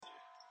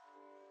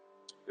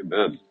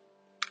Amen.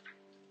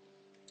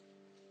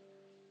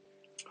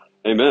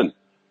 Amen.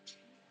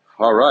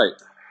 All right.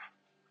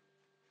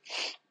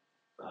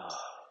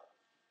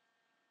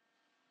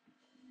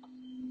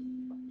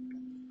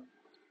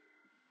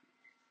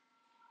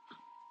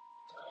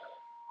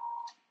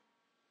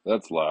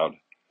 That's loud.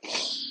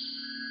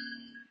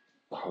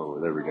 Oh,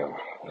 there we go.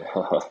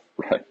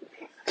 Right.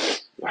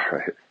 All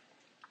right.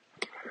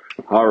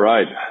 All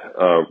right.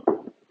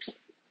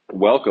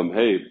 Welcome.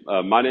 Hey,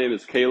 my name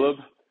is Caleb.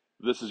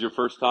 This is your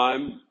first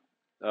time.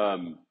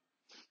 Um,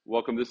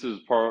 Welcome. This is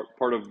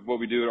part of what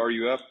we do at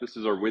RUF. This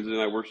is our Wednesday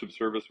night worship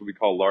service, what we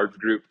call large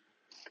group.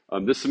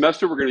 This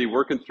semester, we're going to be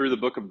working through the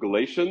book of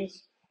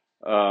Galatians,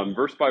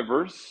 verse by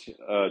verse,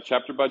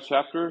 chapter by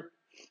chapter.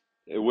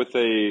 With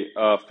a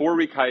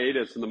 4-week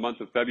hiatus in the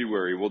month of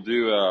February, we'll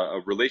do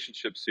a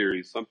relationship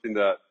series, something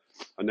that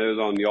I know is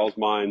on y'all's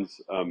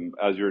minds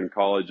as you're in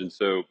college. And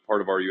so part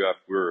of RUF,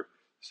 we're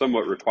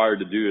somewhat required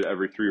to do it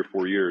every 3 or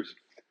 4 years.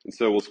 And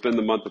so we'll spend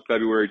the month of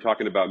February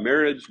talking about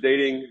marriage,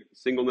 dating,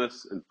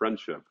 singleness, and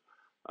friendship.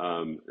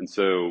 And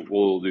so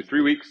we'll do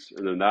 3 weeks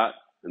and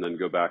then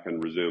go back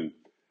and resume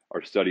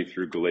our study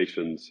through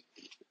Galatians.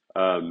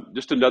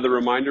 Just another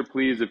reminder,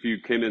 please, if you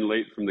came in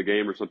late from the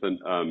game or something,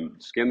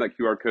 scan that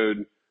QR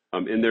code.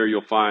 In there,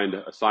 you'll find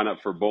a sign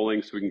up for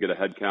bowling so we can get a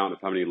head count of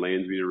how many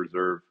lanes we need to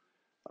reserve.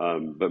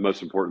 But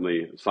most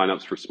importantly,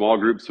 sign-ups for small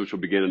groups, which will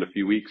begin in a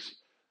few weeks,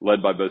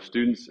 led by both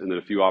students, and then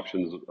a few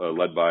options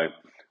led by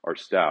our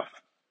staff.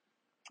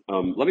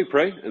 Let me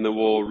pray, and then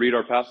we'll read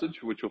our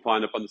passage, which you'll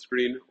find up on the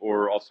screen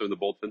or also in the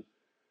bulletin,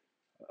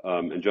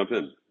 and jump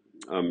in.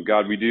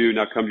 God, we do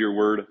now come to your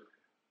word.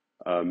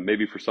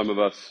 Maybe for some of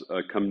us,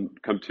 come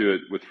to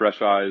it with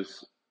fresh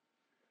eyes,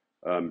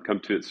 come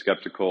to it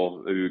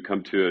skeptical. Maybe we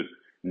come to it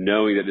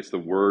knowing that it's the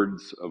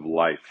words of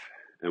life,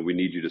 and we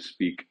need you to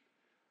speak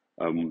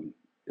and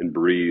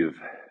breathe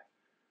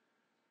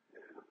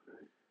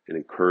and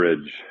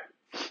encourage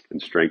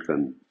and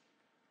strengthen.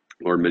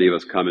 Lord, many of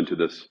us come into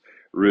this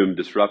room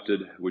disrupted.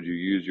 Would you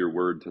use your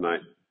word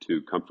tonight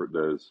to comfort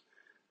those?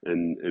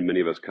 And many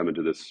of us come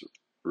into this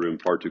room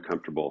far too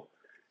comfortable.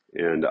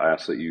 And I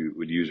ask that you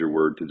would use your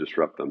word to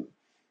disrupt them.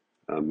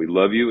 We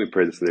love you. We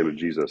pray this in the name of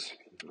Jesus.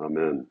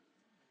 Amen.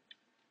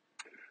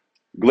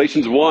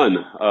 Galatians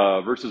 1,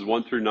 verses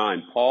 1 through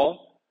 9.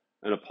 Paul,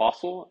 an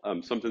apostle,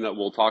 something that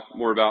we'll talk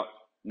more about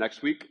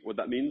next week, what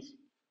that means.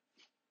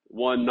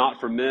 One,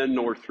 not from men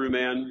nor through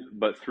man,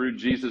 but through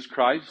Jesus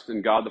Christ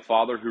and God the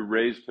Father who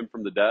raised him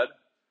from the dead.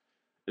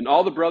 And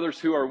all the brothers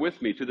who are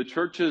with me, to the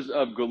churches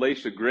of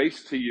Galatia,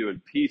 grace to you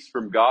and peace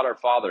from God our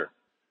Father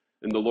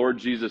and the Lord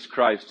Jesus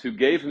Christ, who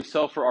gave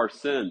himself for our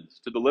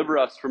sins to deliver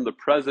us from the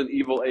present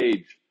evil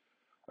age,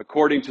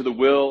 according to the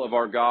will of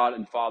our God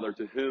and Father,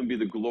 to whom be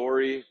the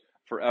glory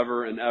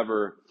forever and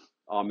ever.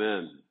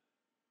 Amen.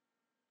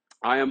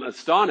 I am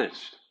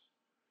astonished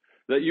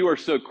that you are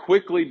so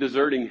quickly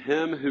deserting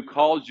him who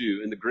called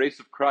you in the grace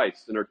of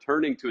Christ and are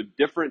turning to a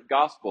different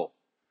gospel.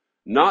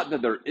 Not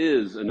that there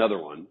is another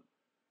one,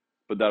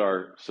 but that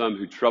are some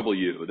who trouble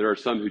you. There are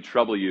some who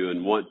trouble you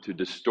and want to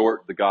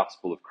distort the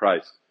gospel of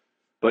Christ.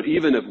 But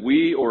even if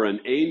we or an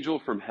angel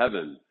from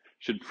heaven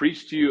should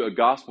preach to you a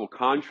gospel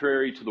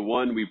contrary to the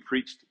one we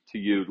preached to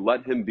you,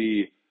 let him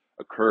be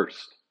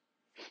accursed.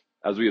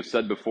 As we have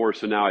said before,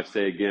 so now I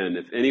say again,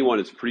 if anyone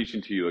is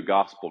preaching to you a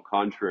gospel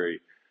contrary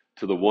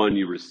to the one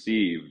you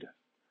received,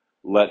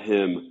 let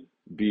him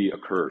be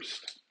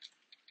accursed.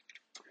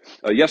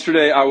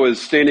 Yesterday, I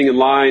was standing in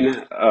line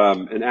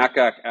in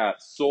Akak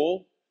at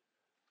Seoul.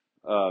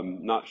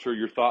 Not sure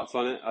your thoughts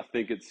on it. I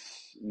think its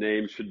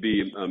name should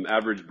be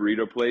Average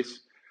Burrito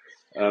Place.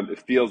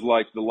 It feels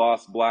like the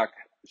lost black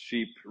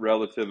sheep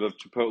relative of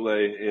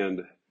Chipotle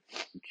and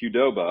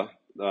Qdoba.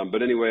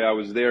 But anyway, I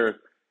was there,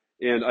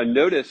 and I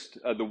noticed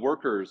the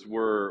workers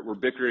were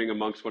bickering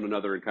amongst one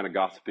another and kind of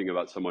gossiping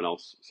about someone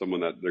else,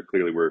 someone that they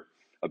clearly were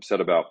upset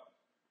about.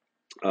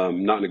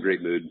 Not in a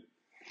great mood.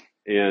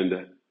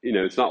 And, you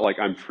know, it's not like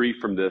I'm free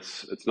from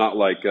this. It's not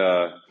like,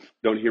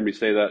 don't hear me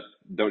say that.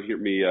 Don't hear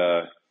me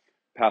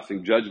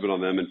passing judgment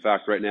on them. In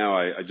fact, right now,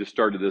 I just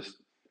started this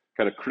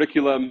kind of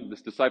curriculum,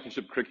 this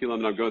discipleship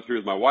curriculum that I'm going through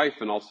with my wife,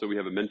 and also we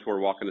have a mentor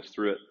walking us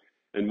through it.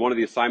 And one of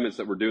the assignments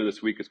that we're doing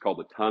this week is called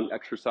the tongue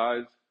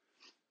exercise.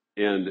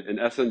 And in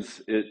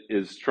essence, it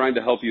is trying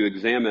to help you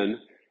examine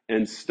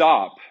and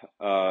stop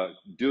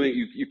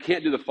doing, you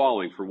can't do the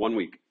following for 1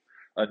 week.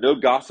 No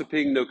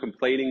gossiping, no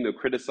complaining, no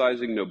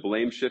criticizing, no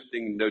blame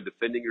shifting, no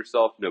defending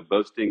yourself, no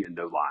boasting, and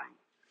no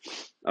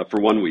lying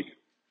for 1 week.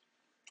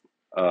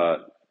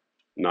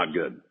 Not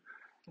good.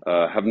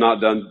 Have not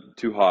done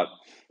too hot.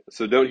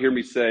 So don't hear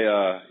me say,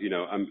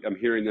 I'm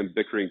hearing them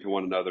bickering to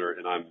one another,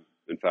 and I'm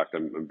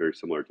very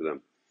similar to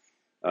them.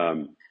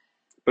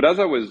 But as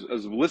I was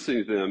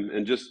listening to them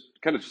and just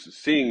kind of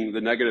seeing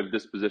the negative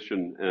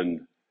disposition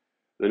and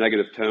the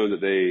negative tone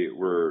that they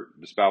were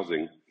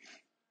espousing,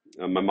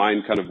 my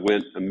mind kind of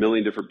went a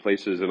million different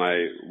places, and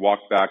I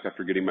walked back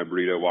after getting my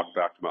burrito, walked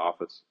back to my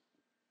office,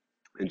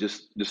 and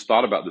just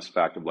thought about this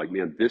fact of like,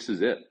 man, this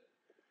is it.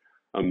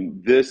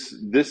 This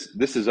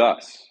is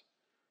us.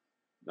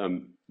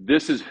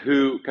 This is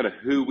who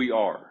we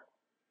are.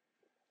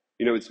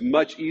 It's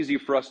much easier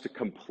for us to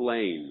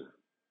complain.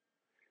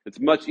 It's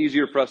much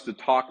easier for us to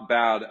talk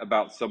bad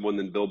about someone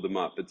than build them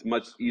up. It's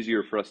much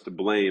easier for us to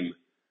blame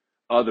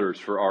others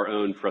for our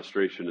own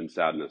frustration and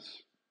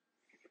sadness.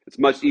 It's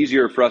much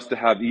easier for us to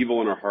have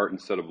evil in our heart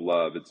instead of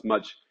love. It's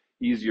much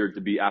easier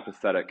to be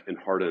apathetic and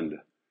hardened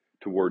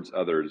towards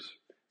others.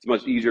 It's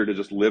much easier to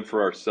just live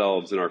for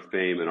ourselves and our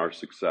fame and our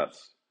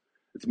success.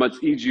 It's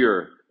much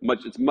easier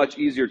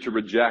to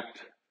reject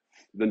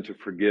than to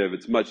forgive.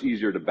 It's much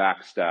easier to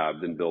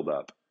backstab than build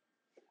up.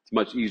 It's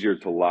much easier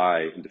to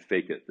lie and to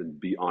fake it than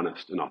be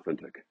honest and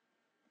authentic.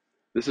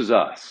 This is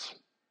us.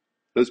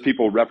 Those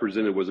people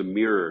represented was a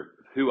mirror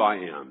of who I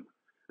am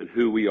and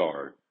who we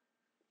are.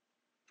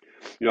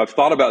 I've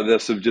thought about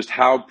this, of just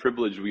how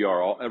privileged we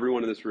are,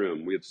 everyone in this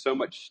room. We have so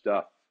much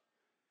stuff.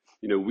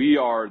 We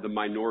are the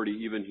minority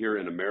even here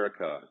in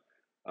America.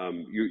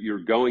 You're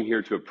going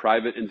here to a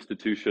private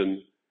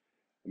institution,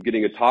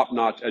 getting a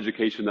top-notch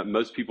education that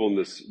most people in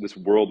this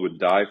world would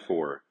die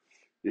for.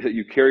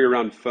 You carry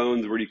around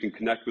phones where you can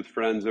connect with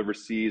friends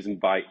overseas and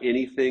buy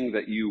anything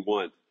that you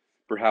want,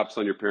 perhaps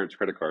on your parents'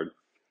 credit card,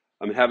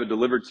 and have it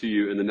delivered to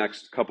you in the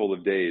next couple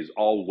of days,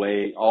 all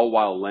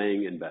while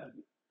laying in bed.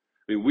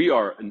 We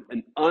are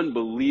an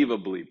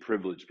unbelievably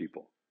privileged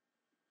people.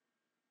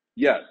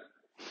 Yet,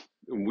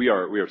 we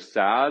are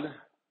sad,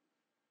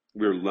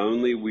 we are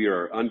lonely, we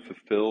are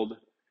unfulfilled.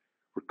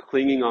 We're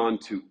clinging on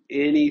to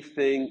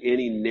anything,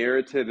 any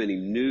narrative, any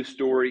news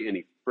story,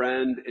 any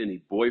friend,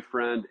 any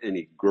boyfriend,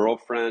 any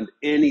girlfriend,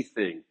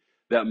 anything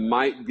that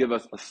might give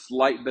us a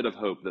slight bit of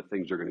hope that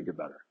things are going to get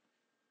better.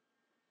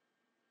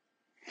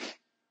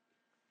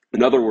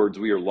 In other words,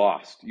 we are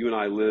lost. You and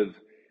I live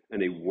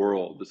in a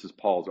world, this is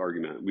Paul's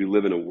argument, we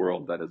live in a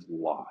world that is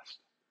lost.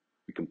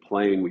 We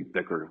complain, we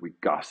bicker, we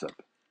gossip,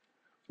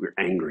 we're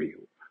angry,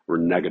 we're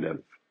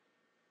negative,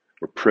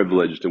 we're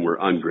privileged, and we're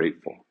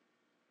ungrateful.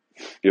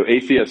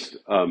 Atheist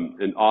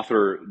and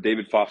author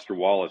David Foster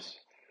Wallace,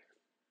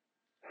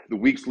 the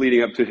weeks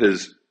leading up to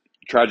his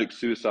tragic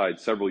suicide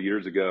several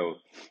years ago,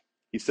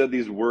 he said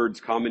these words,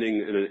 commenting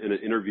in an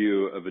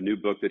interview of a new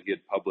book that he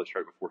had published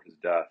right before his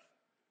death,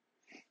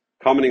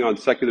 commenting on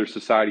secular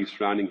society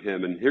surrounding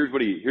him. And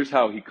here's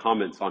how he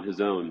comments on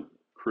his own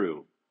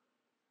crew.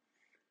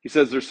 He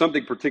says, there's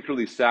something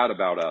particularly sad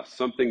about us,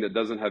 something that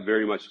doesn't have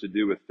very much to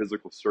do with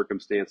physical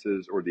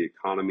circumstances or the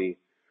economy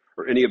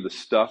or any of the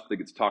stuff that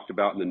gets talked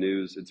about in the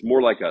news. It's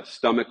more like a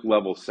stomach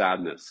level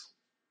sadness.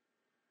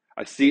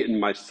 I see it in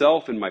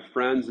myself and my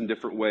friends in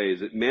different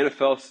ways. It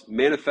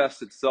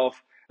manifests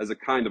itself as a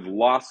kind of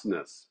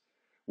lostness.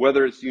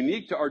 Whether it's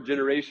unique to our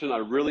generation, I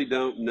really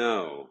don't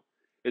know.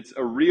 It's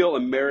a real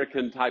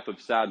American type of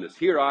sadness.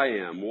 Here I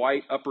am,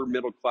 white, upper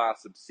middle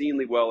class,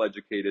 obscenely well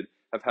educated,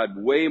 have had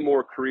way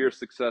more career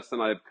success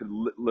than I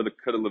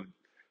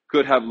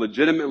could have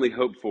legitimately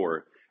hoped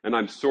for, and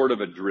I'm sort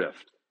of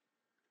adrift.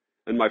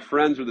 And my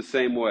friends are the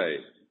same way.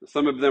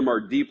 Some of them are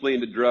deeply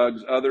into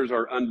drugs. Others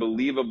are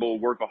unbelievable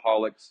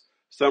workaholics.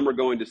 Some are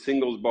going to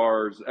singles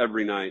bars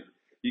every night.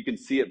 You can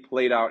see it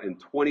played out in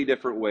 20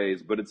 different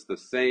ways, but it's the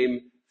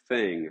same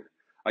thing.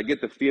 I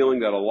get the feeling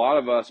that a lot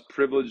of us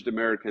privileged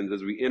Americans,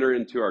 as we enter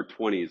into our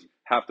 20s,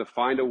 have to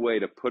find a way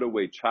to put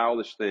away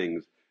childish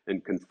things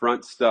and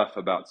confront stuff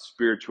about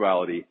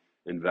spirituality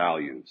and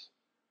values.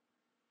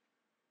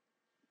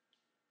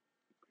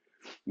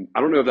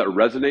 I don't know if that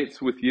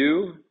resonates with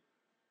you,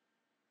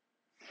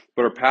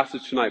 but our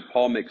passage tonight,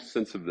 Paul makes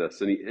sense of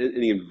this, and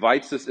he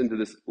invites us into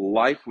this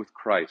life with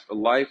Christ, a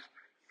life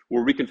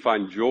where we can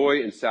find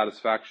joy and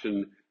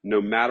satisfaction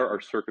no matter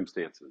our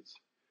circumstances.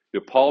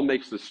 Paul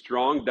makes the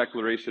strong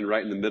declaration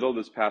right in the middle of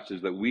this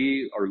passage that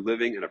we are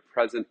living in a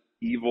present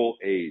evil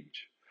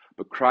age,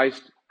 but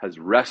Christ has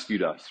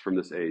rescued us from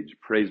this age.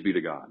 Praise be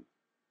to God.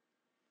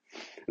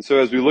 And so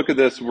as we look at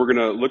this, we're going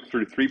to look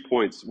through 3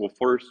 points. We'll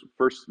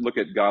first look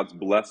at God's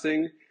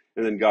blessing,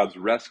 and then God's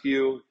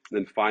rescue, and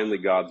then finally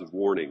God's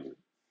warning.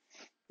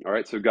 All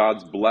right, so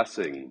God's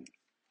blessing.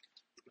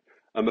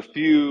 A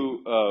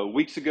few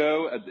weeks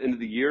ago, at the end of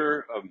the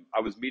year, I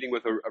was meeting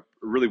with a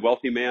really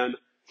wealthy man.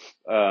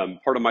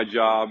 Part of my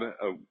job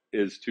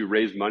is to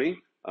raise money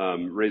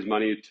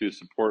to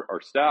support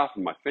our staff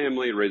and my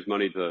family, raise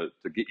money to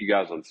get you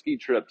guys on ski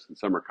trips and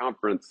summer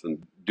conference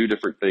and do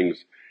different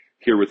things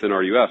here within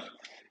RUF.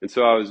 And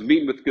so I was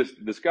meeting with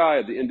this guy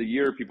at the end of the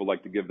year. People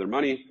like to give their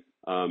money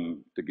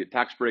to get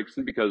tax breaks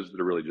and because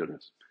they're really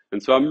generous.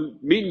 And so I'm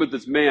meeting with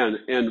this man,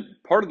 and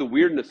part of the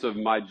weirdness of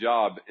my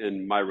job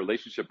and my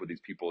relationship with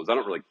these people is I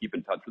don't really keep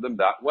in touch with them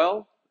that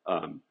well.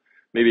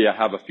 Maybe I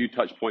have a few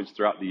touch points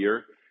throughout the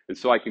year. And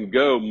so I can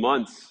go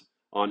months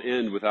on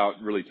end without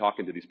really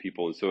talking to these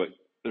people. And so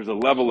there's a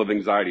level of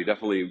anxiety,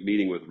 definitely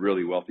meeting with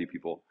really wealthy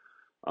people.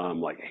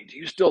 Like, hey, do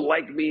you still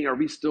like me? Are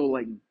we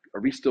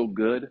still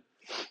good?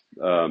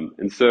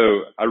 And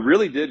so I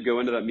really did go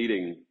into that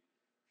meeting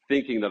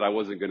thinking that I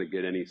wasn't going to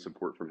get any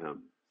support from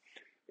him.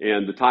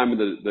 And the time when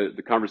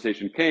the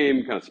conversation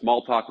came, kind of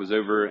small talk was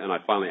over, and I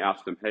finally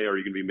asked him, hey, are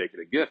you going to be making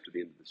a gift at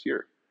the end of this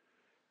year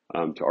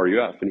to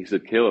RUF? And he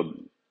said, Caleb,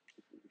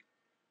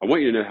 I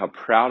want you to know how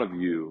proud of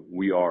you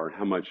we are and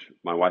how much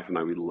my wife and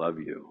I, we love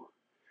you.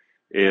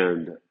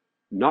 And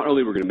not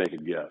only we're going to make a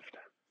gift,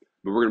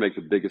 but we're going to make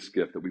the biggest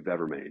gift that we've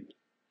ever made.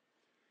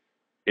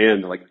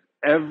 And like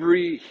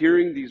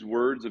hearing these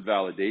words of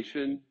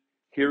validation,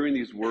 hearing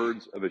these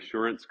words of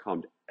assurance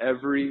calmed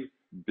every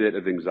bit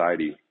of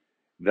anxiety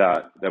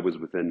that was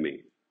within me.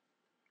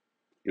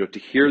 To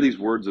hear these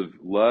words of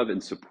love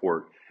and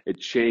support, it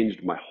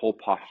changed my whole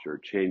posture,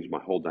 changed my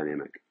whole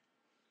dynamic.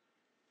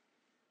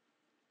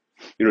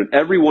 In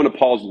every one of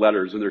Paul's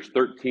letters, and there's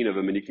 13 of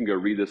them, and you can go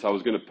read this. I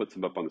was going to put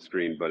some up on the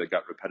screen, but it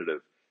got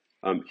repetitive.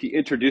 He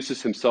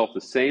introduces himself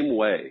the same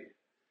way,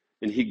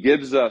 and he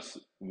gives us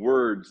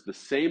words, the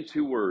same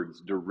two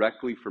words,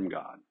 directly from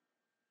God.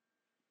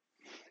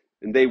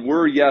 And they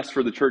were, yes,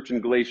 for the church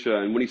in Galatia.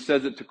 And when he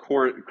says it to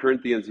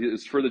Corinthians,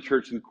 it's for the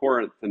church in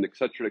Corinth, and et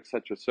cetera,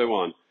 so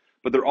on.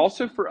 But they're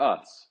also for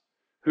us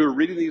who are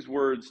reading these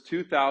words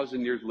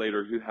 2,000 years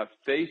later, who have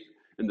faith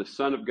in the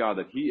Son of God,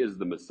 that he is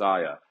the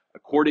Messiah,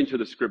 according to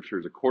the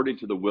scriptures, according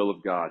to the will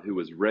of God, who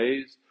was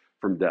raised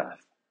from death.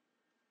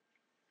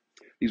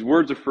 These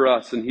words are for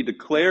us, and he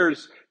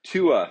declares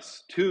to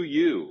us, to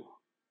you,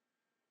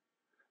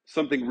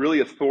 something really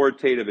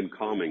authoritative and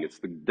calming. It's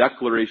the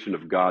declaration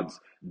of God's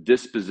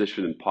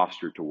disposition and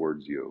posture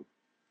towards you.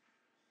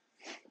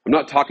 I'm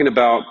not talking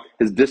about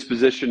his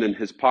disposition and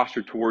his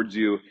posture towards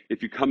you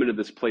if you come into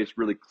this place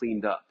really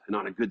cleaned up and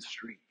on a good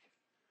streak.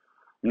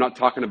 I'm not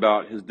talking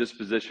about his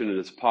disposition and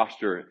his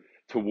posture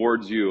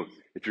towards you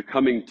if you're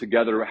coming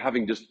together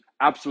having just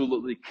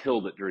absolutely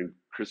killed it during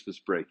Christmas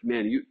break.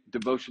 Man, you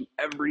devotion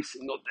every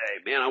single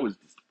day. Man, I was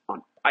just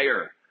on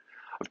fire.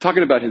 I'm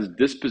talking about his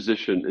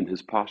disposition and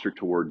his posture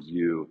towards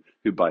you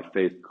who by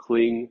faith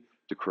cling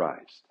to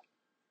Christ.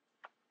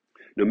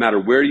 No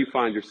matter where you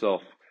find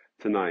yourself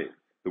tonight,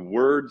 the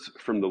words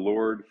from the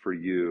Lord for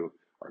you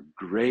are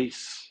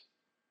grace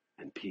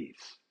and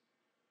peace.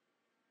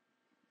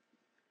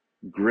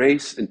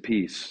 Grace and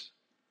peace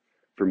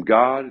from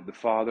God the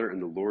Father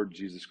and the Lord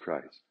Jesus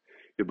Christ.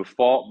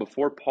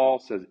 Before Paul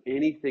says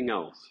anything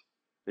else,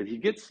 and he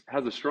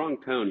has a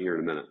strong tone here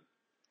in a minute.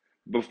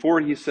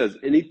 Before he says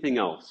anything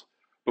else,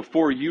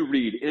 before you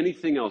read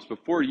anything else,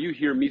 before you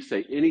hear me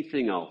say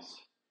anything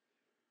else,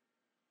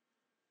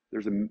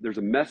 there's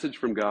a message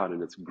from God,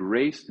 and it's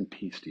grace and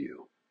peace to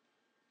you.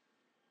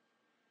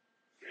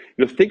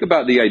 Think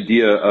about the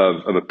idea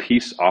of a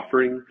peace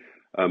offering.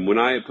 When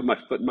I put my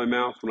foot in my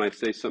mouth, when I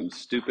say something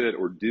stupid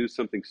or do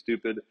something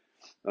stupid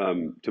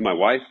to my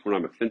wife, when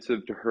I'm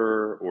offensive to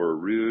her or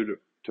rude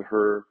to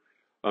her,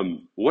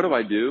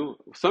 what do?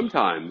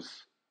 Sometimes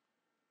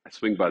I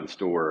swing by the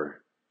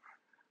store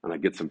and I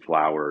get some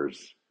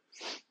flowers.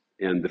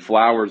 And the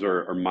flowers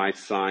are my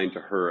sign to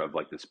her of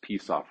like this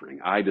peace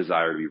offering. I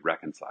desire to be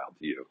reconciled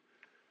to you.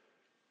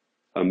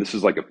 This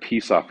is like a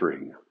peace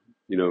offering.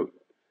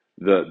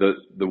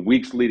 The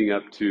weeks leading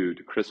up to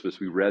Christmas,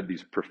 we read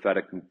these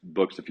prophetic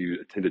books. If you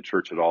attended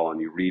church at all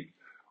and you read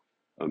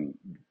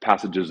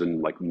passages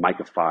in like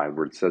Micah 5,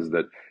 where it says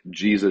that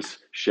Jesus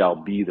shall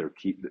be their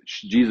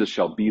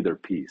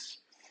peace.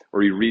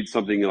 Or you read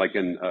something like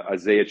in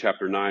Isaiah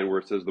chapter 9, where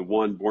it says the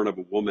one born of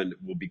a woman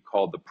will be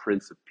called the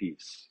Prince of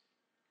Peace.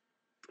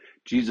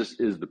 Jesus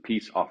is the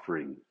peace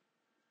offering.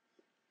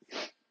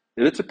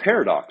 And it's a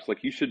paradox.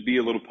 Like, you should be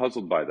a little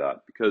puzzled by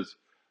that, because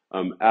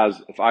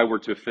as if I were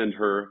to offend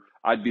her,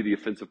 I'd be the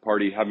offensive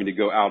party, having to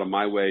go out of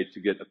my way to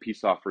get a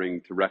peace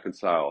offering to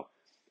reconcile.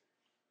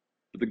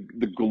 But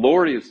the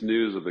glorious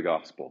news of the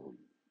gospel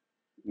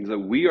is that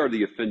we are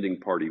the offending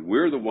party.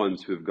 We're the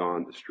ones who have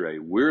gone astray.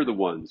 We're the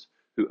ones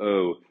who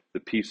owe the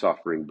peace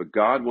offering. But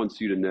God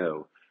wants you to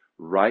know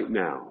right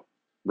now,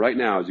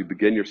 as you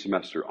begin your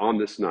semester on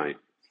this night,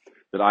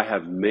 that I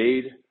have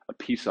made a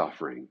peace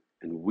offering,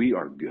 and we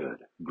are good.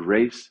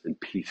 Grace and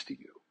peace to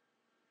you.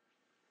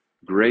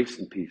 Grace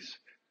and peace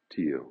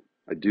to you.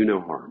 I do no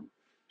harm.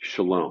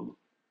 Shalom.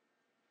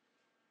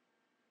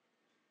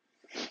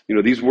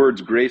 These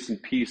words, grace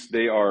and peace,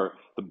 they are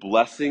the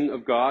blessing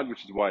of God,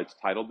 which is why it's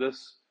titled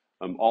this.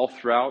 All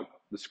throughout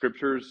the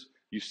scriptures,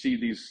 you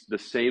see the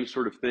same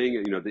sort of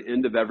thing. At the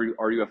end of every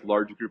RUF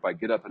large group, I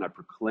get up and I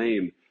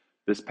proclaim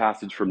this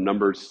passage from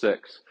Numbers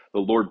 6. The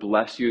Lord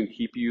bless you and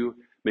keep you.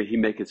 May he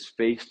make his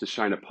face to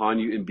shine upon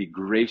you and be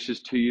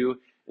gracious to you.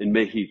 And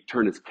may he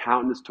turn his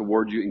countenance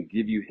toward you and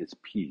give you his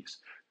peace.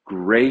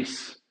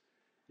 Grace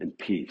and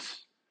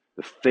peace.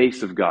 The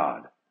face of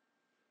God.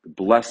 The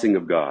blessing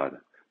of God.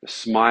 The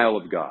smile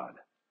of God.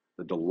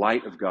 The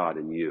delight of God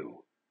in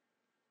you.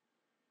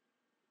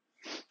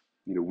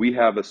 We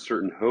have a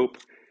certain hope.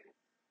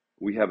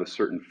 We have a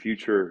certain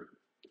future.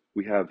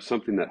 We have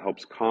something that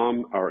helps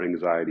calm our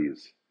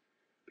anxieties,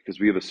 because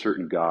we have a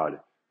certain God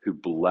who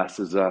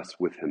blesses us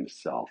with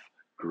himself.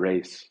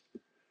 Grace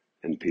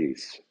and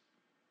peace.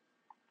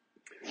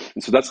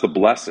 And so that's the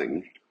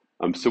blessing.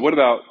 So what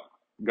about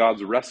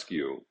God's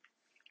rescue?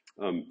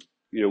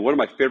 One of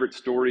my favorite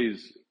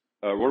stories,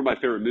 one of my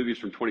favorite movies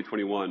from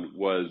 2021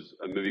 was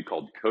a movie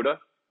called Coda.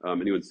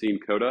 Anyone seen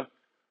Coda?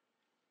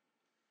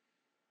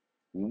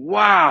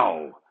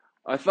 Wow!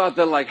 I thought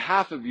that like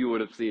half of you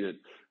would have seen it.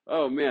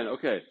 Oh man,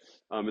 okay.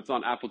 It's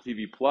on Apple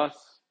TV Plus.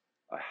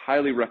 I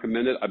highly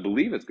recommend it. I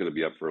believe it's going to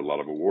be up for a lot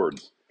of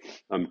awards.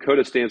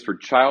 CODA stands for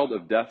Child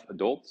of Deaf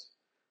Adults.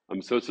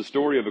 So it's a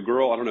story of a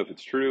girl. I don't know if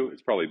it's true.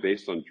 It's probably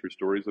based on true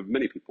stories of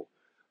many people.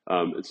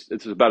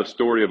 It's about a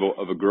story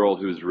of a girl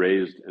who was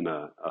raised in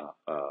a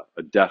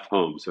deaf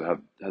home, so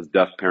has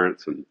deaf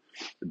parents and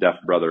a deaf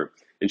brother,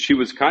 and she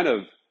was kind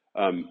of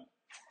um,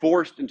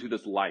 forced into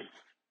this life.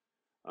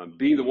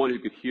 Being the one who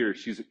could hear,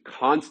 she's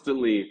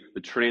constantly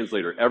the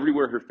translator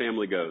everywhere her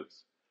family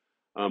goes.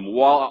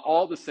 While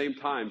all at the same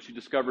time, she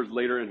discovers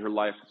later in her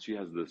life that she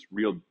has this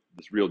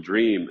real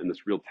dream and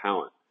this real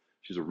talent.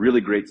 She's a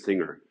really great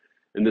singer,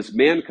 and this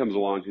man comes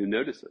along who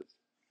notices,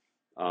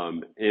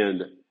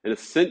 and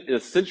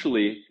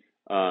essentially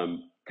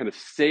kind of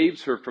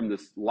saves her from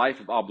this life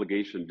of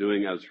obligation,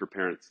 doing as her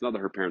parents. Not that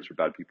her parents are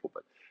bad people,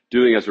 but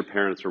doing as her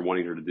parents are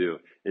wanting her to do,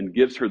 and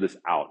gives her this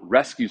out,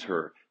 rescues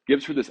her,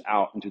 gives her this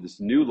out into this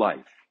new life.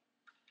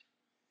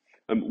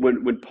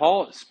 When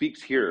Paul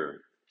speaks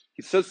here,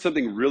 he says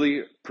something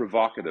really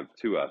provocative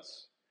to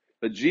us,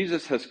 that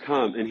Jesus has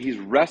come and he's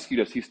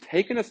rescued us. He's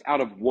taken us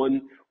out of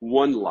one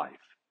life.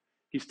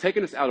 He's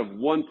taken us out of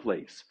one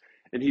place,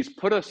 and he's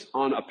put us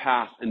on a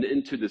path and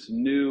into this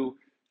new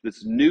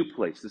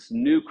place, this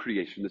new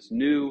creation, this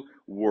new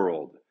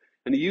world.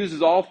 And he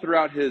uses all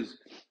throughout his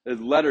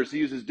letters, he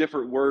uses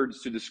different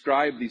words to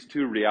describe these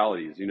two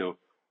realities.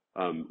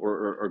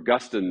 Or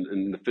Augustine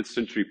in the 5th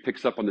century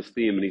picks up on this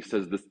theme, and he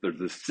says there's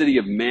the city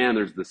of man,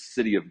 there's the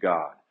city of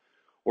God.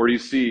 Or you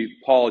see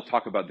Paul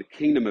talk about the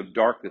kingdom of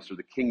darkness or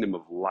the kingdom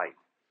of light.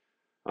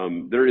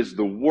 There is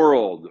the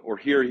world, or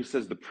here he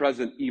says the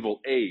present evil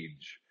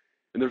age.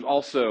 And there's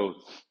also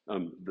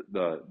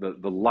the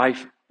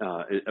life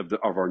of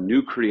our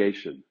new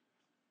creation.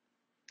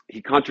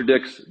 He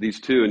contradicts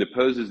these two and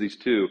opposes these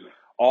two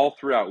all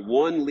throughout.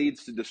 One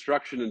leads to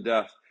destruction and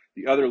death.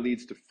 The other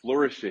leads to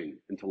flourishing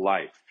and to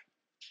life.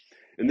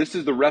 And this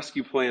is the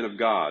rescue plan of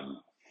God.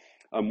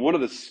 One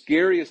of the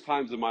scariest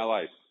times of my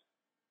life,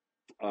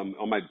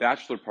 on my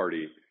bachelor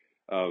party,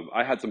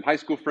 I had some high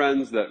school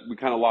friends that we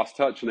kind of lost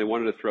touch, and they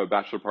wanted to throw a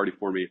bachelor party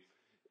for me.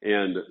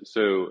 And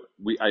so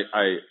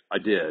I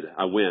did.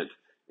 I went.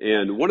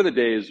 And one of the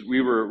days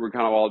we're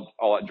kind of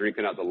all out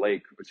drinking at the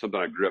lake, which is something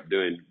I grew up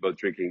doing, both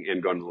drinking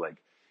and going to the lake.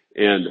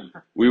 And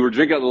we were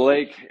drinking at the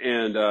lake,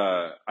 and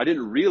I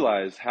didn't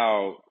realize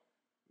how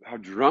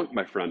drunk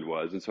my friend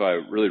was, and so I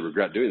really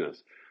regret doing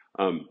this.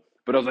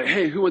 But I was like,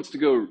 "Hey, who wants to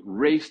go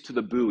race to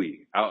the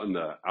buoy out in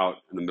the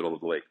middle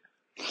of the lake?"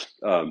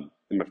 And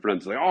my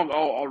friend's like,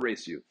 I'll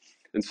race you."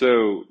 And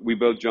so we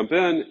both jump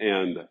in,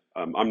 and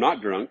I'm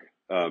not drunk,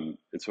 and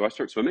so I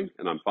start swimming,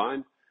 and I'm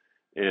fine.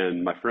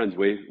 And my friend's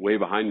way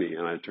behind me,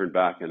 and I turn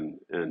back, and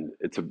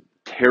it's a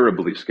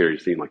terribly scary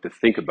scene. Like, to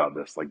think about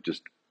this, like,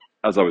 just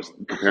as I was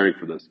preparing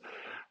for this,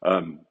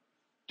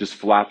 just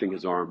flapping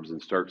his arms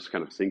and starts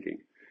kind of sinking.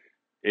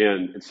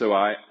 And so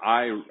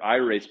I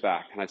race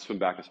back, and I swim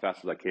back as fast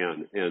as I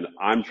can, and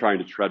I'm trying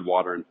to tread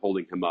water and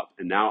holding him up.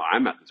 And now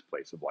I'm at this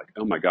place of like,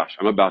 oh my gosh,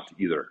 I'm about to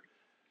either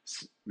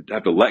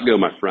have to let go of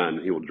my friend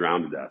and he will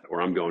drown to death,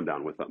 or I'm going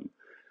down with him.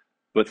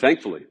 But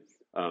thankfully,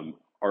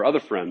 our other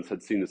friends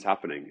had seen this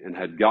happening and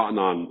had gotten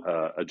on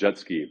a jet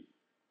ski,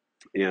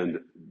 and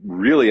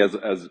really, as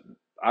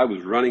I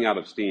was running out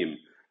of steam,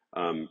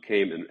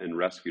 came and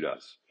rescued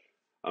us.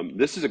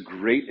 This is a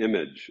great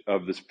image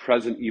of this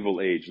present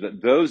evil age,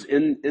 that those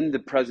in the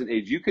present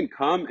age, you can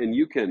come and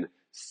you can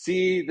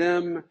see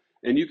them,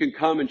 and you can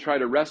come and try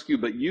to rescue,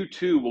 but you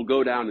too will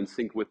go down and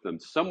sink with them.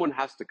 Someone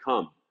has to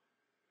come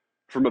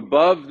from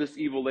above this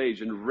evil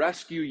age and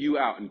rescue you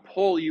out and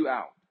pull you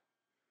out.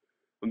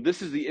 And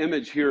this is the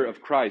image here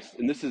of Christ,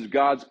 and this is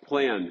God's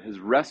plan, his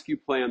rescue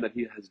plan that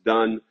he has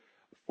done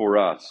for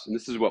us. And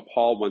this is what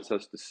Paul wants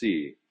us to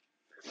see,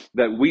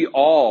 that we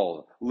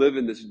all live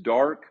in this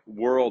dark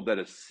world that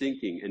is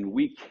sinking, and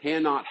we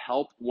cannot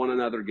help one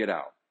another get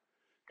out,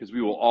 because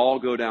we will all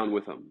go down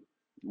with them.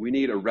 We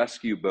need a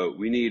rescue boat.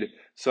 We need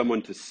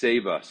someone to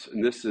save us,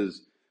 and this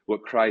is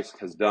what Christ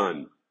has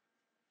done.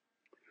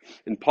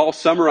 And Paul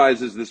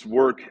summarizes this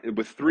work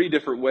with 3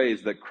 different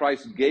ways: that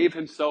Christ gave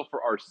himself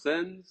for our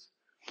sins,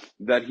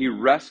 that he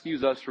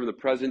rescues us from the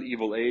present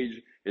evil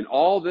age, and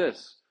all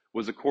this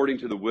was according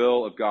to the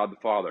will of God the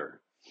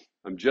Father.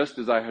 Just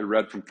as I had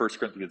read from 1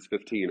 Corinthians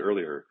 15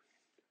 earlier.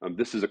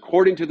 This is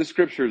according to the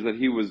scriptures that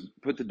he was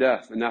put to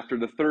death, and after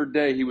the 3rd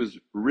day he was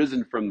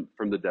risen from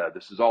the dead.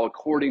 This is all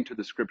according to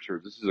the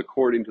scriptures. This is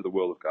according to the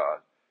will of God.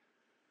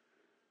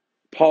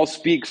 Paul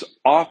speaks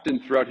often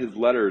throughout his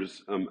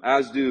letters,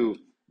 as do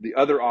the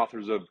other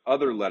authors of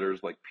other letters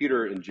like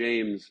Peter and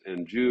James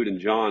and Jude and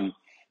John,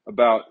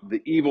 about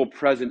the evil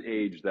present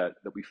age that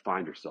we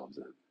find ourselves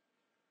in.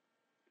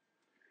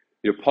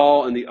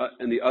 Paul and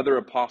the other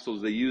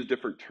apostles, they use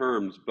different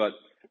terms, but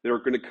they're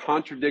going to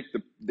contradict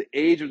the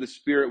age of the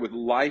Spirit with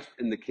life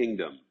in the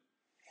kingdom.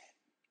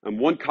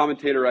 One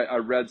commentator I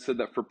read said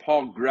that for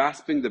Paul,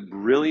 grasping the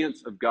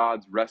brilliance of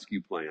God's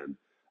rescue plan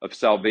of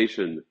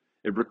salvation,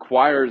 it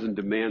requires and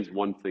demands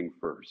one thing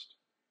first.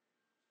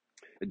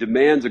 It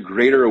demands a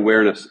greater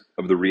awareness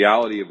of the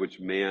reality of which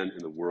man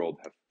and the world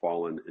have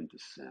fallen into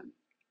sin.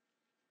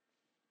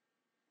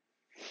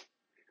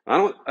 I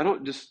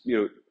don't just,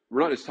 we're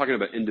not just talking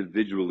about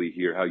individually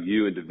here, how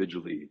you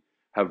individually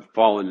have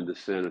fallen into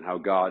sin and how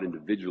God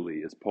individually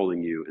is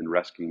pulling you and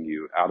rescuing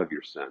you out of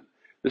your sin.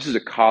 This is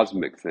a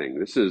cosmic thing.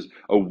 This is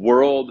a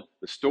world.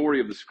 The story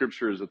of the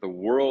scripture is that the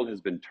world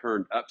has been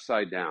turned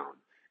upside down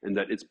and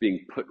that it's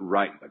being put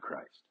right by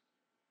Christ.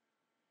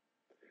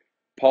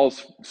 Paul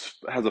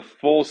has a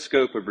full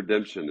scope of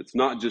redemption. It's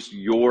not just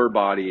your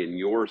body and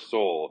your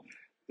soul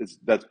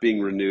that's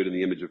being renewed in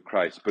the image of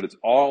Christ, but it's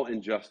all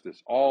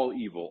injustice, all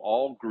evil,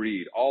 all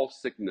greed, all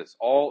sickness,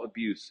 all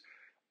abuse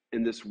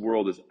in this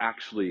world is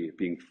actually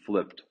being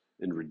flipped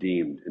and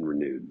redeemed and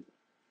renewed.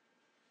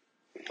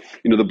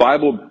 The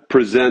Bible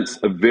presents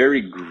a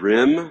very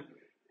grim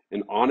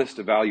and honest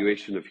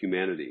evaluation of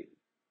humanity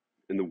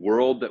in the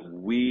world that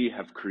we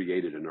have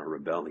created in our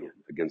rebellion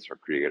against our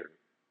Creator.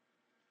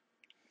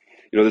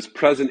 This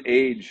present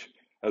age,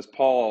 as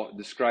Paul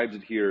describes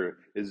it here,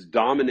 is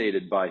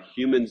dominated by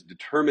humans'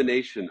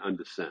 determination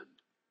unto sin.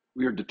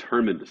 We are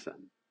determined to sin.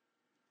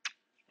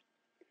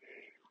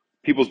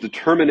 People's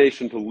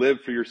determination to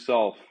live for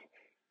yourself,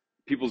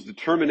 people's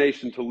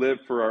determination to live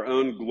for our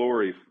own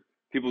glory,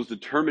 people's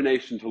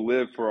determination to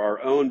live for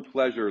our own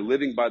pleasure,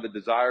 living by the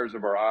desires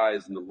of our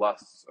eyes and the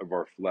lusts of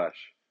our flesh.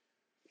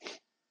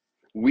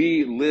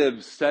 We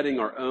live setting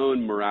our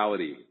own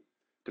morality,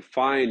 to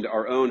find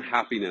our own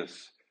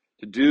happiness,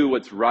 to do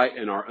what's right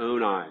in our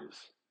own eyes.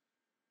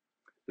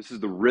 This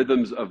is the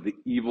rhythms of the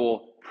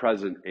evil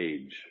present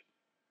age.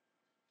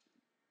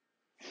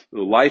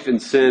 The life in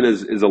sin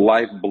is a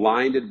life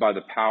blinded by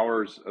the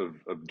powers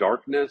of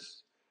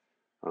darkness.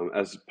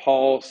 As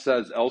Paul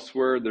says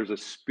elsewhere, there's a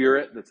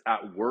spirit that's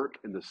at work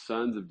in the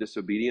sons of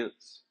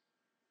disobedience.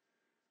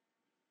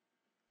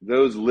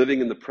 Those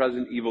living in the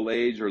present evil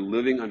age are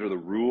living under the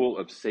rule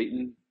of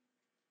Satan.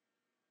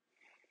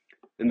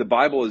 And the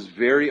Bible is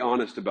very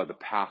honest about the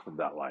path of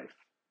that life.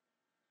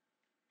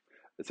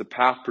 It's a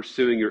path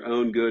pursuing your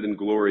own good and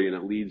glory, and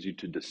it leads you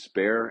to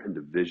despair and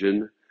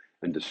division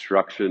and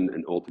destruction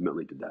and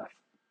ultimately to death.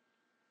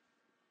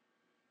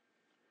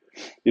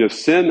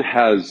 Sin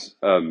has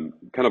kind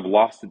of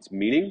lost its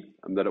meaning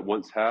that it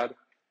once had.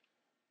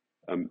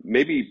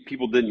 Maybe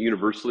people didn't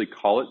universally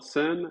call it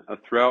sin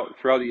throughout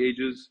the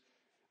ages,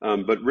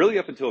 but really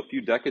up until a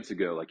few decades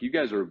ago, like you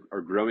guys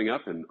are growing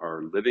up and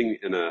are living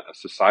in a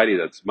society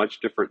that's much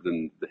different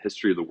than the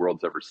history of the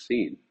world's ever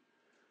seen.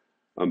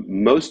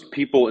 Most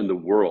people in the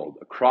world,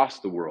 across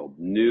the world,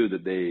 knew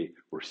that they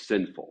were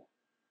sinful,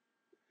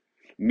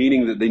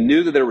 meaning that they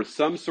knew that there was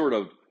some sort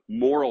of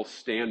moral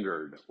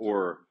standard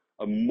or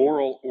a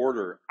moral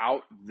order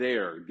out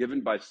there given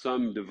by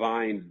some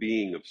divine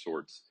being of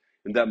sorts,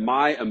 and that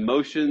my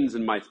emotions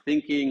and my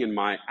thinking and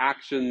my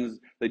actions,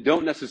 they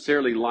don't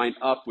necessarily line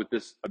up with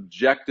this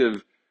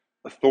objective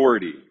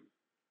authority.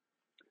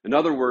 In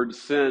other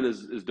words, sin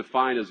is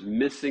defined as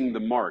missing the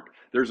mark.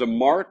 There's a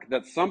mark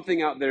that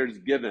something out there is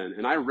given,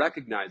 and I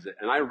recognize it,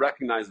 and I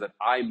recognize that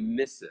I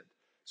miss it.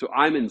 So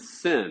I'm in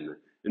sin,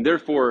 and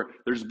therefore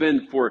there's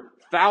been for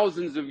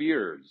thousands of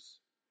years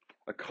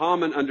a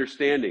common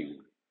understanding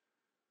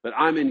that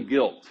I'm in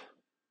guilt.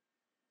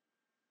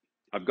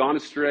 I've gone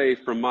astray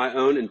from my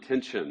own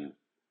intention.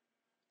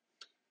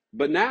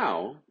 But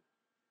now,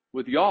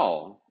 with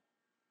y'all,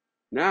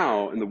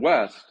 now in the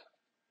West,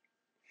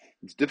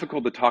 it's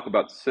difficult to talk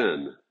about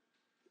sin.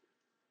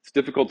 It's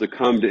difficult to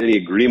come to any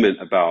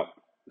agreement about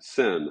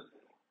sin.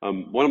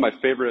 One of my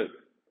favorite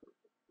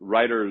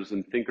writers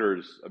and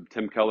thinkers,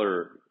 Tim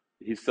Keller,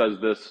 he says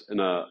this in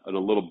a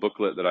little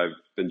booklet that I've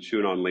been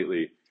chewing on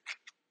lately.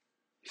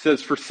 He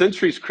says, for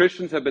centuries,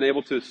 Christians have been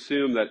able to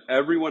assume that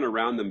everyone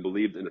around them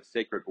believed in a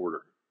sacred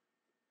order,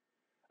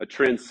 a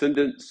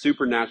transcendent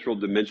supernatural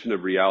dimension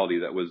of reality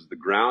that was the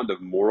ground of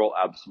moral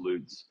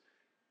absolutes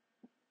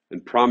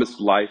and promised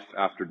life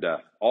after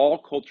death. All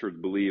cultures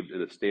believed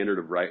in a standard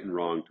of right and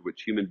wrong to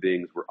which human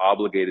beings were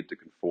obligated to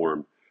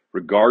conform,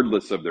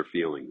 regardless of their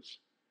feelings.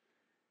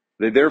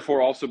 They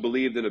therefore also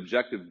believed in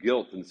objective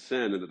guilt and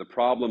sin, and that the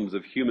problems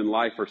of human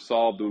life are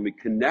solved when we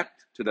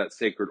connect to that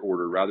sacred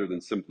order rather than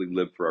simply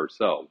live for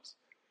ourselves.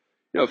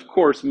 Of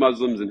course,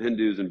 Muslims and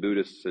Hindus and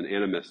Buddhists and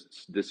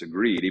animists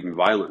disagreed, even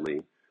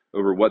violently,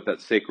 over what that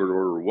sacred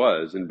order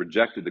was and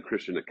rejected the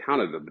Christian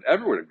account of it, but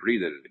everyone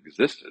agreed that it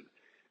existed,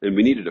 and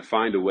we needed to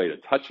find a way to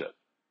touch it.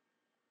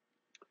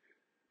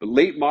 But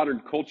late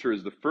modern culture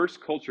is the first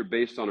culture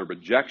based on a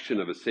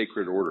rejection of a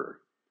sacred order.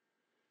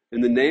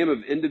 In the name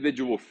of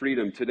individual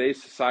freedom,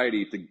 today's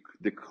society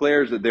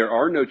declares that there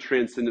are no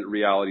transcendent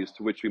realities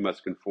to which we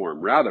must conform.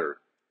 Rather,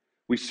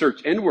 we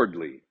search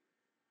inwardly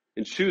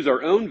and choose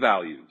our own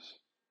values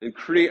and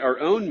create our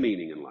own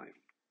meaning in life.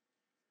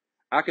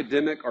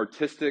 Academic,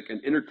 artistic,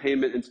 and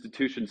entertainment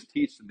institutions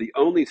teach that the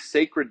only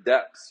sacred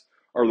depths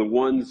are the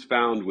ones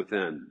found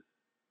within.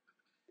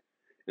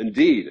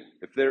 Indeed,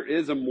 if there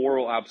is a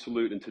moral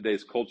absolute in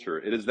today's culture,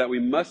 it is that we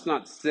must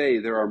not say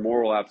there are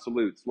moral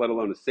absolutes, let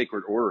alone a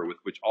sacred order with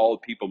which all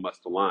people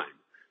must align.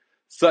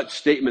 Such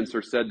statements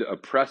are said to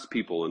oppress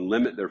people and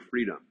limit their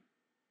freedom.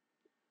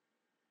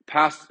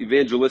 Past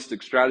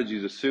evangelistic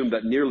strategies assumed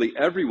that nearly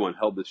everyone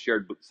held this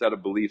shared set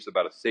of beliefs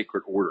about a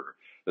sacred order,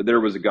 that there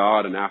was a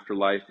God, an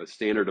afterlife, a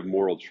standard of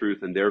moral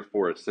truth, and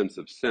therefore a sense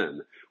of sin.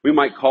 We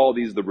might call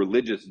these the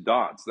religious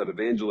dots that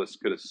evangelists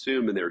could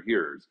assume in their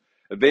hearers.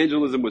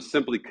 Evangelism was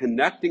simply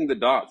connecting the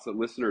dots that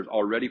listeners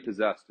already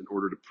possessed in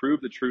order to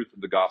prove the truth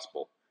of the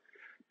gospel.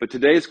 But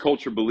today's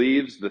culture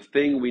believes the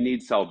thing we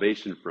need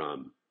salvation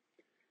from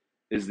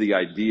is the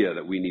idea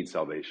that we need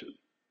salvation.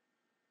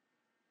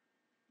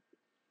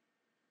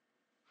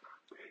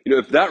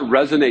 If that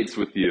resonates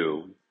with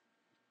you,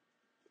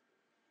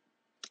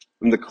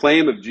 and the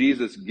claim of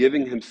Jesus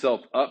giving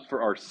himself up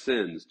for our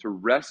sins to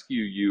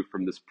rescue you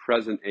from this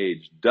present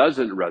age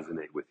doesn't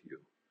resonate with you,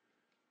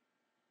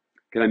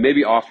 can I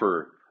maybe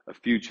offer a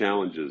few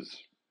challenges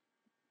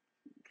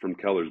from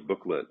Keller's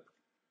booklet?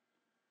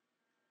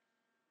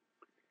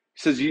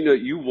 He says,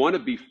 you want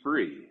to be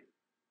free,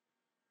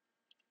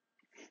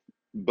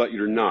 but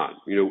you're not.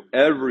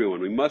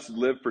 Everyone, we must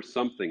live for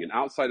something. And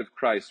outside of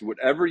Christ,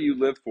 whatever you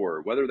live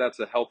for, whether that's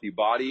a healthy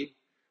body,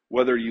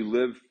 whether you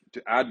live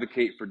to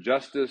advocate for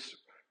justice,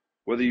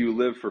 whether you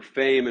live for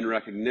fame and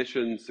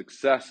recognition,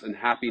 success and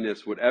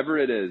happiness, whatever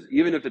it is,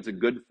 even if it's a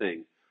good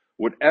thing,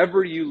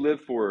 whatever you live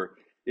for,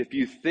 if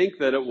you think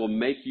that it will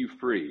make you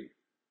free,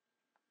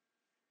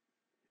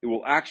 it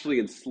will actually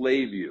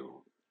enslave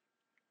you.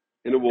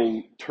 And it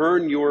will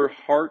turn your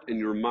heart and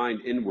your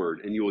mind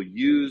inward, and you will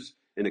use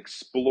and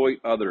exploit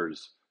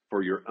others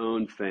for your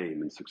own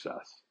fame and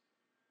success.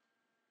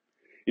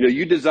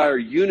 You desire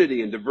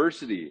unity and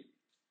diversity,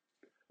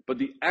 but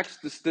the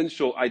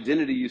existential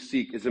identity you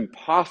seek is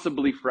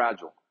impossibly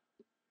fragile.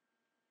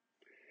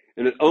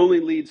 And it only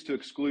leads to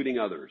excluding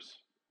others.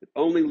 It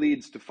only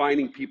leads to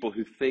finding people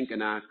who think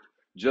and act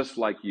just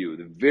like you,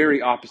 the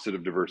very opposite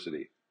of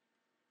diversity.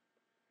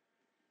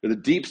 And the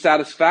deep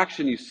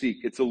satisfaction you seek,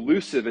 it's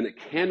elusive and it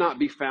cannot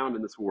be found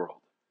in this world.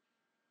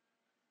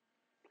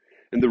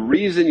 And the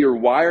reason you're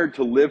wired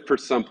to live for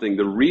something,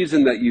 the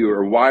reason that you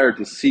are wired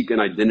to seek an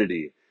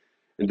identity,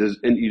 and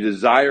you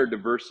desire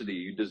diversity,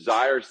 you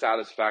desire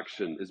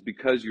satisfaction, is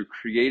because you're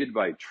created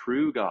by a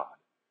true God.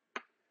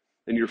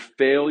 And your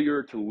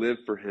failure to live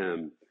for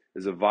him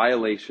is a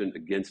violation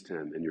against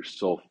him, and your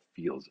soul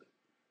feels it.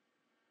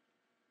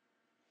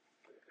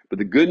 But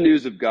the good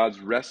news of God's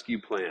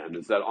rescue plan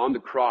is that on the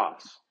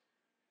cross,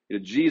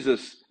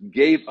 Jesus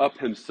gave up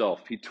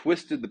himself. He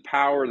twisted the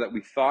power that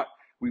we thought,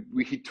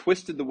 he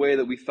twisted the way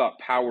that we thought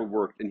power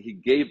worked, and he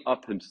gave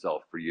up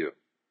himself for you.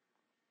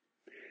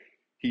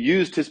 He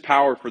used his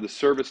power for the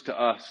service to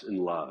us in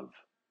love,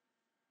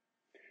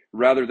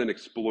 rather than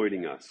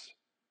exploiting us.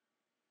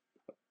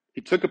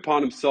 He took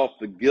upon himself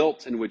the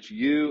guilt in which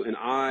you and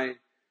I,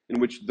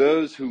 in which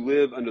those who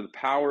live under the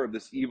power of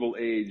this evil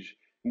age,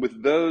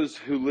 with those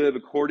who live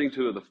according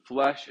to the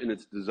flesh and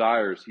its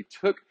desires, he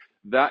took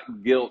that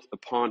guilt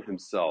upon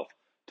himself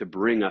to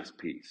bring us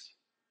peace.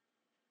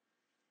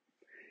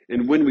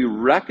 And when we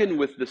reckon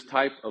with this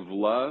type of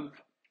love,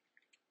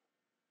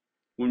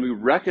 when we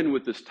reckon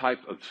with this type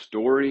of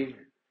story,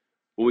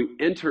 when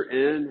we enter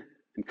in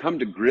and come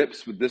to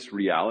grips with this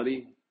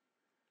reality,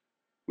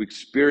 we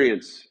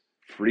experience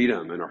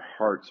freedom and our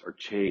hearts are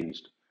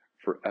changed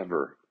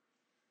forever.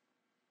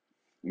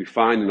 We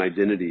find an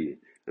identity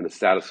and a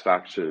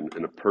satisfaction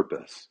and a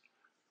purpose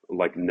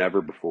like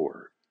never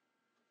before.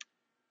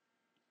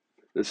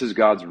 This is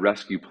God's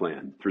rescue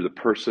plan through the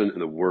person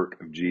and the work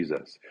of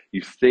Jesus.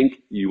 You think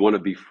you want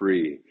to be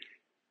free,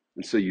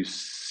 and so you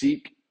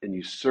seek and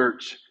you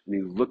search and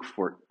you look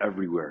for it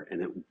everywhere,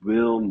 and it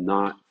will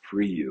not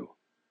free you.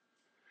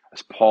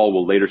 As Paul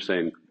will later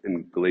say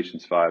in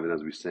Galatians 5, and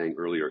as we sang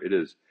earlier, it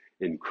is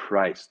in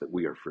Christ that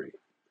we are free,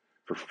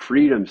 for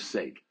freedom's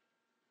sake.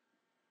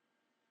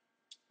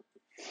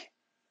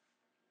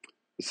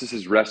 This is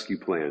his rescue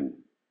plan.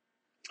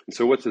 And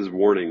so what's his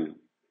warning?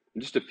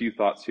 And just a few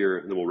thoughts here,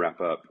 and then we'll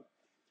wrap up.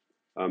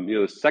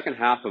 The second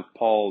half of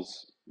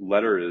Paul's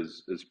letter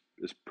is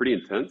pretty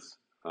intense.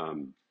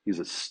 He's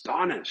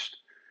astonished.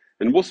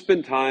 And we'll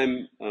spend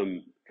time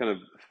kind of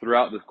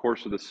throughout the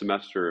course of the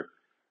semester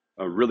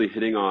really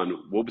hitting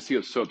on what was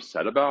he so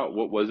upset about?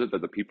 What was it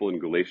that the people in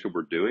Galatia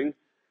were doing?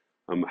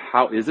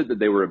 How is it that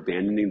they were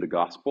abandoning the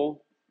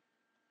gospel?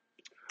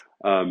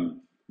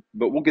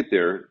 But we'll get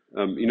there.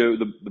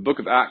 The book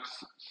of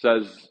Acts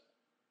says,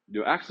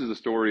 Acts is a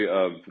story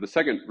of the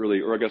second, really,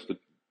 or I guess the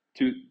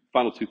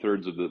final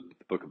 2/3 of the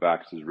book of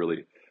Acts is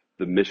really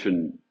the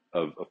mission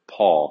of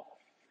Paul.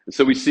 And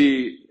so we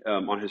see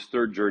on his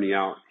third journey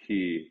out,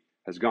 he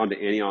has gone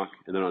to Antioch,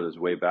 and then on his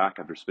way back,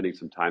 after spending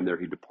some time there,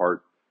 he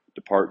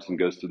departs and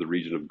goes to the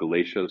region of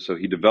Galatia. So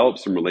he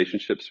develops some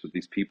relationships with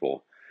these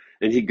people.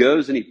 And he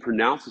goes and he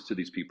pronounces to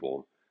these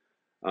people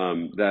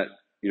that,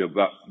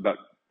 about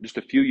just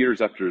a few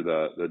years after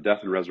the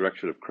death and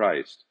resurrection of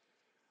Christ,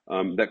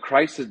 that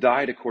Christ has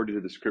died according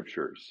to the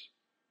scriptures,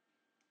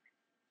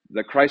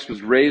 that Christ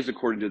was raised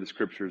according to the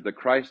scriptures, that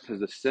Christ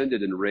has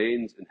ascended and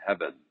reigns in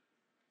heaven,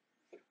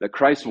 that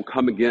Christ will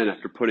come again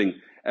after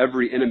putting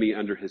every enemy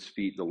under his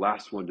feet. The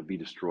last one to be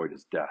destroyed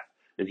is death.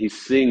 And he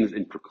sings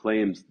and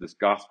proclaims this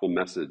gospel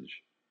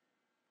message.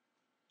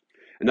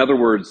 In other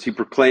words, he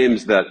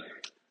proclaims that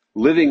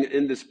living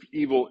in this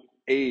evil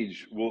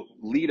age will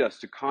lead us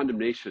to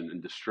condemnation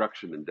and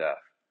destruction and death.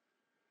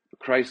 But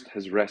Christ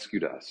has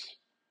rescued us,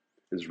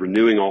 is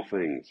renewing all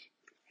things.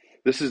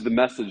 This is the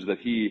message that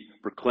he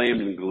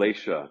proclaimed in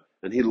Galatia,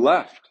 and he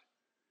left.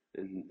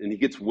 And he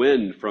gets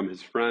wind from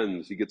his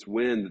friends. He gets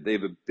wind that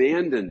they've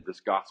abandoned this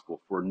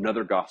gospel for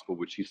another gospel,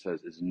 which he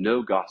says is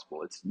no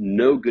gospel. It's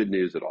no good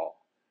news at all.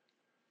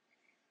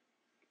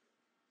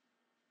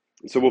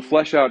 And so we'll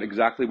flesh out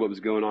exactly what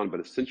was going on, but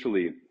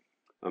essentially,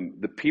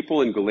 the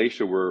people in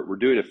Galatia were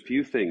doing a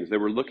few things. They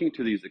were looking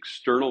to these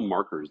external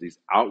markers, these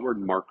outward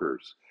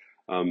markers,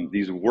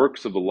 these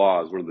works of the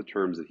law is one of the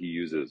terms that he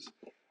uses.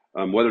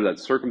 Whether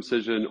that's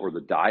circumcision or the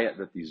diet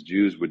that these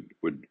Jews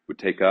would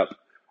take up,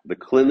 the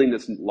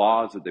cleanliness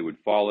laws that they would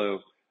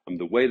follow,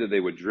 the way that they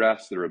would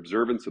dress, their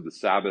observance of the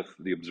Sabbath,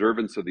 the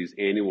observance of these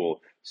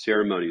annual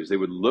ceremonies. They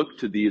would look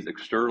to these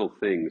external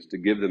things to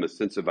give them a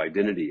sense of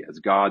identity as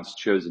God's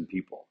chosen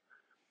people.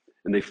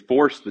 And they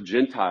forced the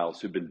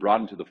Gentiles who'd been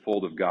brought into the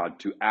fold of God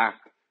to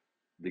act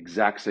the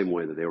exact same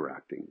way that they were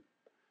acting,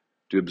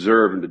 to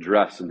observe and to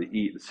dress and to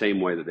eat the same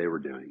way that they were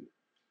doing.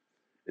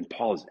 And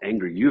Paul is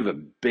angry. You've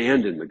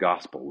abandoned the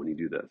gospel when you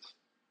do this.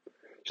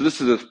 So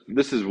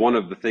this is one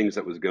of the things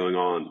that was going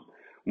on.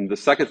 And the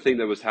second thing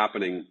that was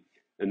happening,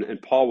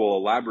 and Paul will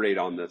elaborate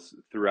on this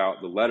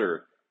throughout the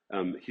letter,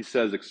 he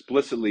says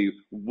explicitly,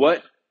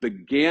 what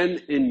began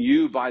in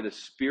you by the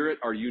Spirit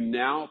are you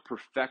now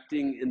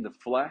perfecting in the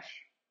flesh?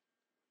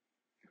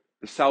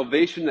 The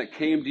salvation that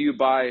came to you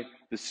by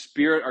the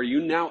Spirit, are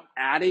you now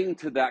adding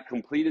to that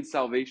completed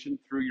salvation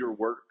through your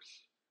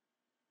works?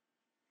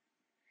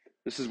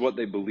 This is what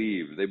they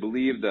believed. They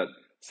believed that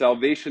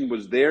salvation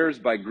was theirs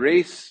by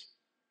grace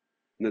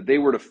and that they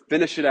were to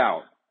finish it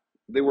out.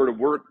 They were to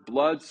work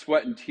blood,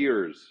 sweat, and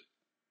tears.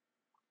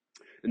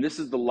 And this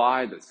is the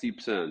lie that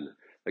seeps in,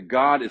 that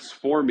God is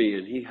for me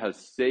and he has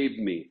saved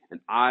me and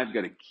I've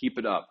got to keep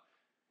it up.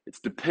 It's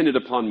dependent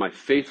upon my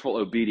faithful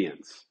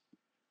obedience.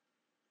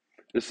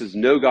 This is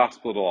no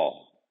gospel at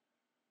all.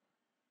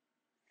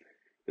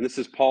 And this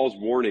is Paul's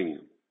warning.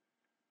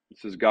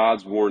 This is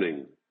God's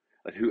warning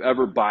that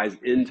whoever buys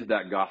into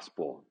that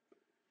gospel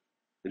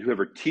and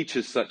whoever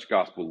teaches such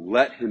gospel,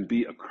 let him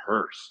be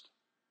accursed.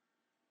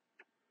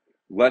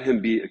 Let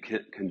him be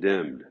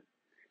condemned.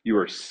 You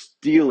are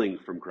stealing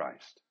from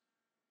Christ.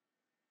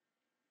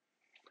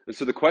 And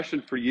so the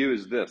question for you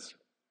is this.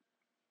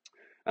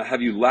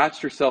 Have you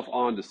latched yourself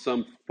on to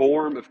some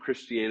form of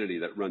Christianity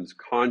that runs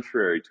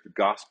contrary to the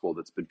gospel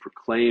that's been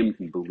proclaimed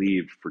and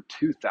believed for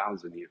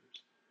 2,000 years?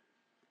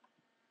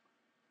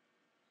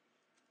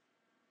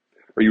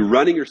 Are you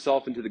running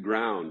yourself into the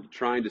ground,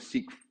 trying to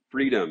seek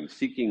freedom,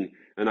 seeking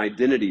an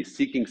identity,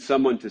 seeking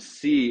someone to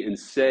see and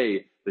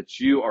say that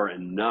you are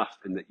enough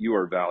and that you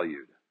are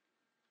valued?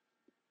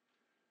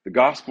 The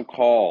gospel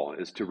call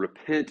is to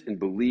repent and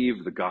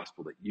believe the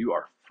gospel, that you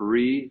are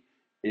free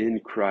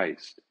in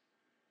Christ.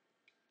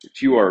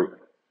 That you are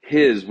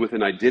his with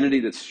an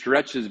identity that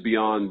stretches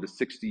beyond the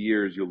 60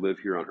 years you'll live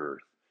here on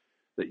earth.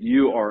 That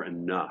you are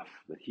enough,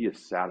 that he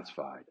is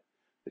satisfied,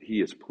 that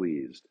he is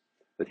pleased,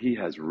 that he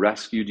has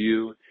rescued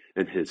you,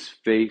 and his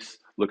face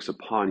looks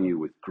upon you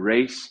with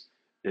grace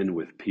and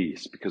with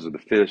peace because of the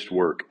finished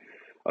work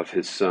of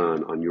his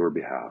Son on your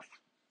behalf.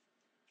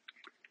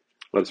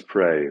 Let us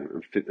pray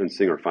and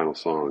sing our final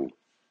song.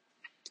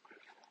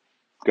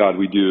 God,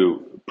 we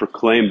do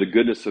proclaim the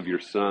goodness of your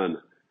Son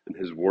and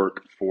his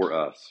work for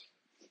us.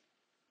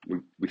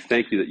 We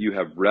thank you that you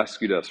have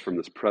rescued us from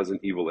this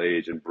present evil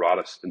age and brought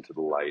us into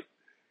the light.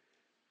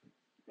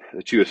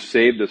 That you have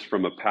saved us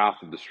from a path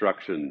of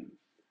destruction.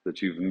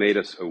 That you've made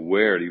us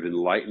aware, that you've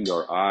enlightened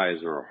our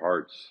eyes and our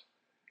hearts.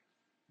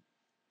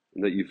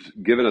 And that you've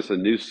given us a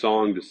new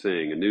song to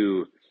sing, a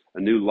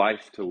new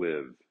life to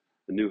live,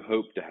 a new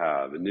hope to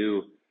have, a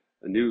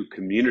new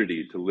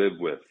community to live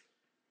with,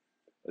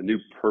 a new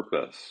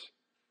purpose,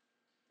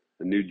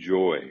 a new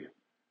joy.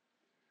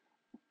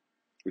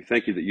 We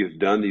thank you that you have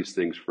done these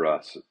things for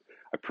us.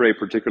 I pray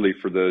particularly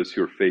for those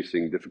who are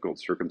facing difficult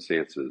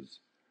circumstances,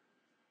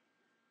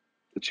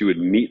 that you would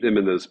meet them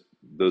in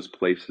those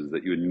places,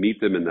 that you would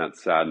meet them in that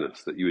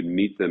sadness, that you would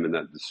meet them in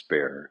that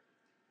despair,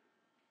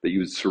 that you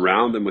would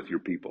surround them with your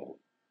people,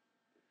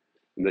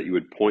 and that you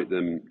would point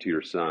them to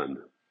your Son,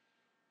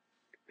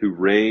 who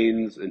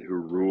reigns and who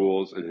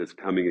rules and is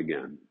coming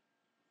again.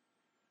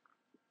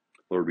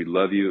 Lord, we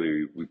love you,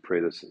 and we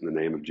pray this in the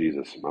name of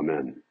Jesus.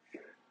 Amen.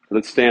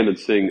 Let's stand and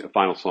sing a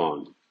final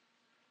song.